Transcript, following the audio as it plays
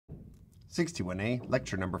61A,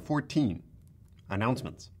 lecture number 14,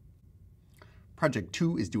 announcements. Project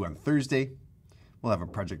 2 is due on Thursday. We'll have a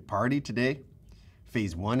project party today.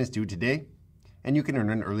 Phase 1 is due today, and you can earn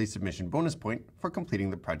an early submission bonus point for completing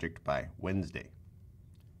the project by Wednesday.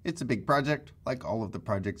 It's a big project, like all of the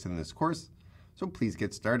projects in this course, so please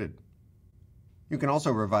get started. You can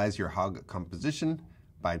also revise your HOG composition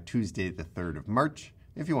by Tuesday the 3rd of March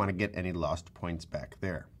if you want to get any lost points back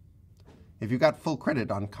there. If you got full credit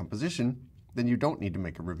on composition, then you don't need to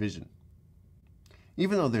make a revision.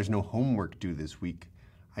 Even though there's no homework due this week,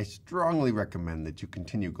 I strongly recommend that you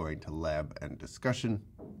continue going to lab and discussion.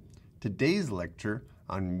 Today's lecture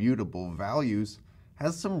on mutable values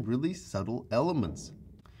has some really subtle elements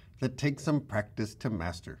that take some practice to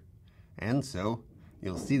master. And so,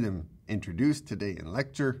 you'll see them introduced today in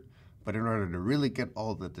lecture, but in order to really get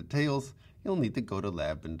all the details, you'll need to go to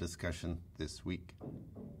lab and discussion this week.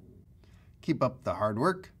 Keep up the hard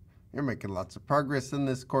work. You're making lots of progress in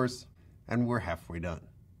this course, and we're halfway done.